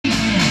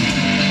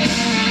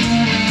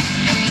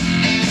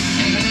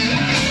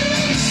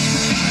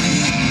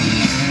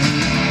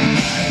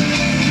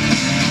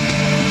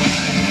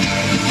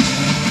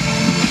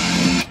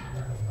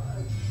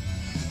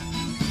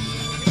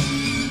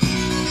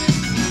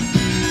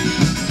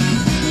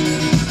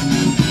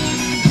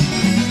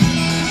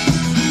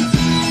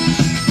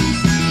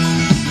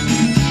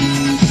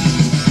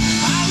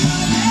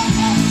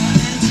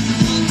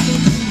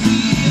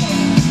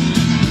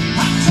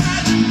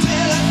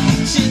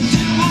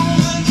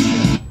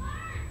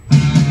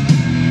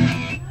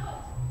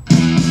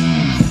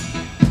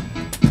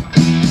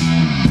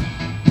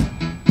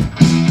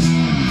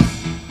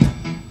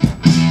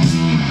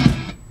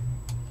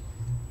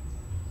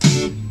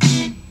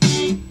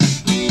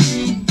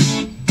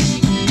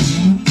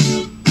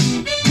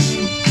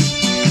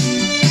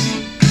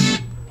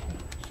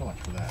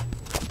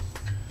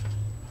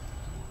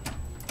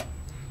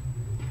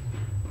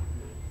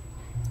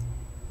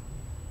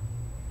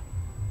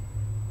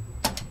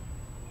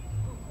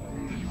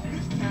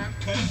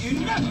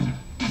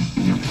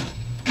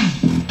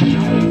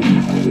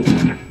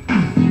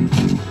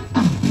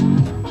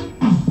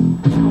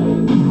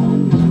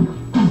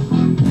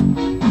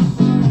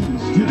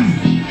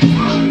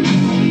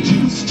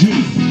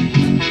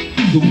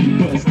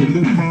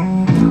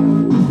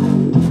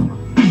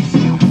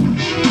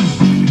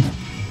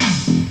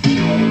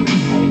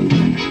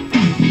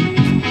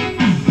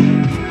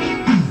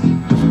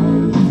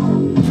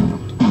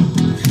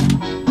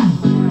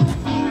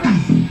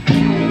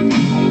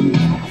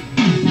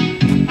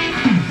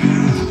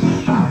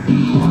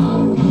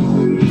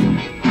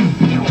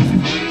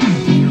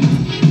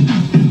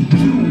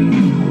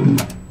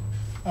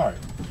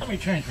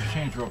Change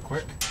machines real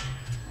quick.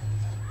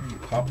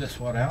 Pop this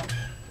one out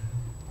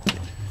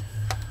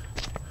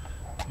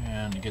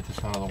and get this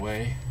out of the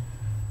way.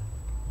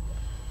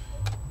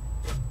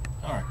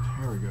 Alright,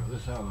 here we go.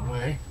 This out of the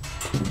way.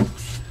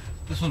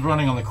 This one's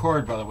running on the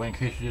cord, by the way, in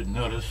case you didn't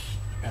notice.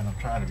 And I'm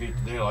trying to beat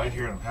the daylight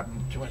here, and I'm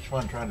having too much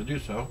fun trying to do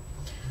so.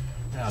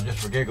 Now, just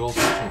for giggles,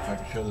 let's see if I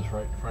can show this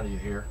right in front of you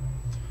here.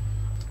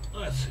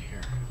 Let's see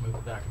here. Move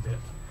it back a bit.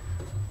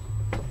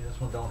 See, this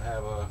one don't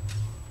have a...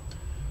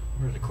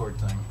 Where's the cord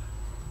thing?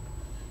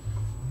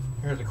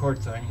 Here's the cord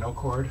thing, no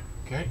cord,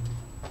 okay.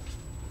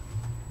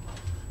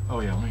 Oh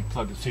yeah, let me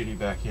plug the CD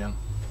back in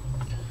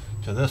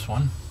to this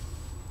one.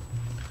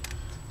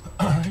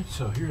 Alright,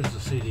 so here's the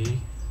CD.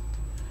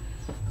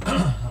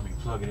 Let me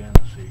plug it in,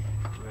 let's see,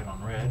 red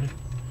on red. And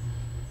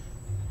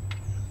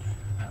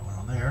that one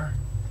on there.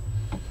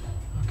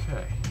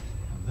 Okay,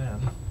 and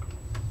then,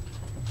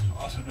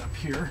 toss it up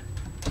here.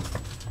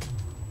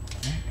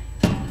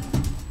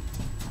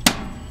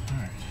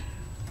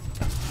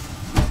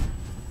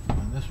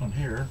 This one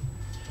here,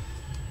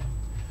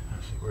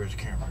 let's see, where's the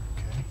camera?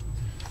 Okay.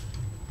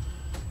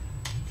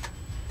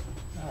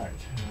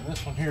 Alright, and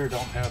this one here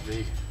don't have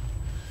the,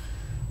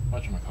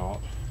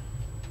 whatchamacallit,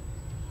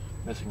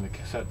 missing the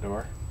cassette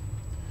door.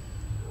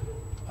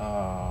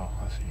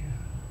 Let's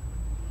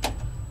see.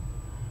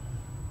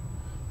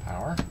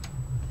 Power.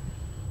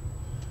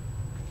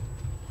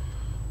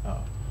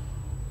 Oh.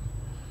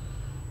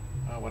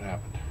 What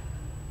happened?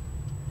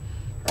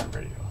 Start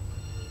radio.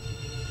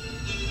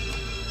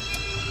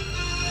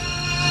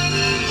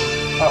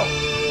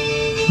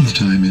 The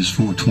time is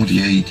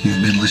 4:28.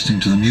 You've been listening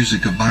to the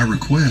music of my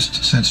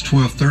request since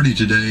 12:30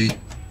 today.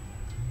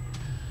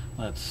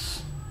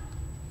 Let's...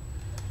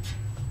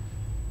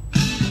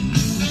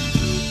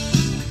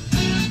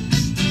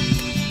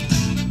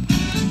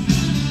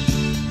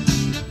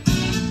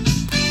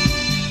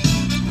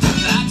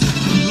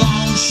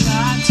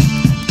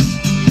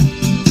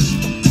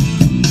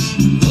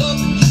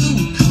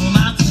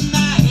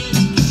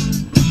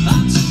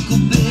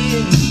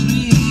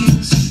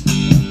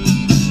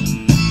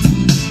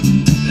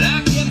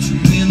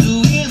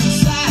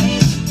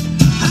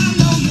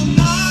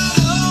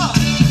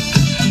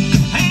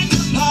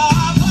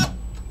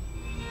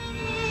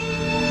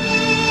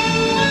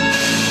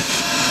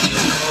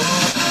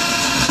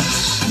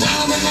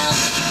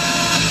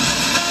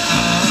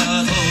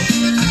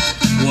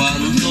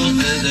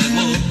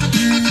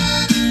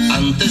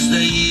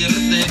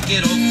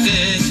 quiero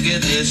que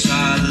quedes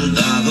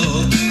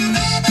saldado,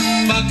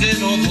 pa' que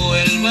no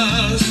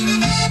vuelvas,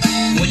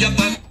 voy a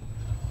pagar.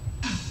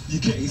 You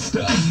can't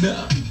stop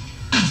now,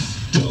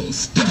 don't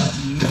stop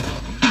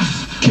now,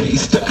 can't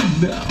stop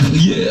now,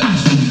 yeah,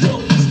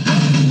 don't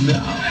stop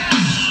now,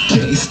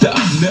 can't stop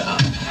now.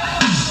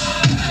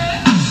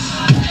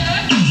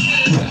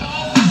 Clap,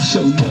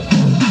 show up,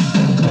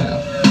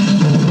 clap,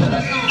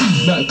 clap,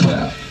 not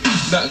clap,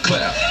 not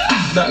clap,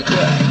 not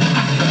clap,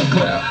 not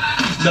clap,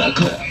 not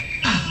clap,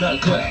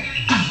 not clap.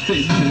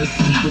 Say this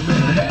is the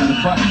man that had to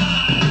fight,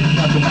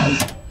 not the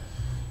mouse.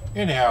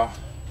 Anyhow,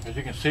 as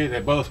you can see, they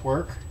both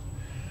work.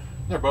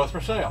 They're both for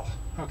sale.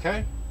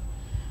 Okay,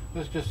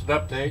 this is just an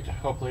update.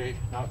 Hopefully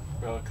not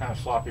kind of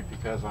sloppy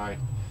because I'm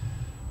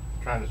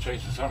trying to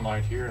chase the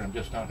sunlight here and I'm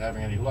just not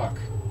having any luck.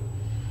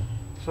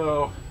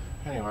 So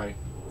anyway,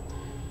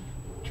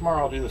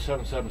 tomorrow I'll do the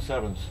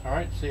 777s. All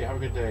right, see you. Have a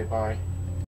good day. Bye.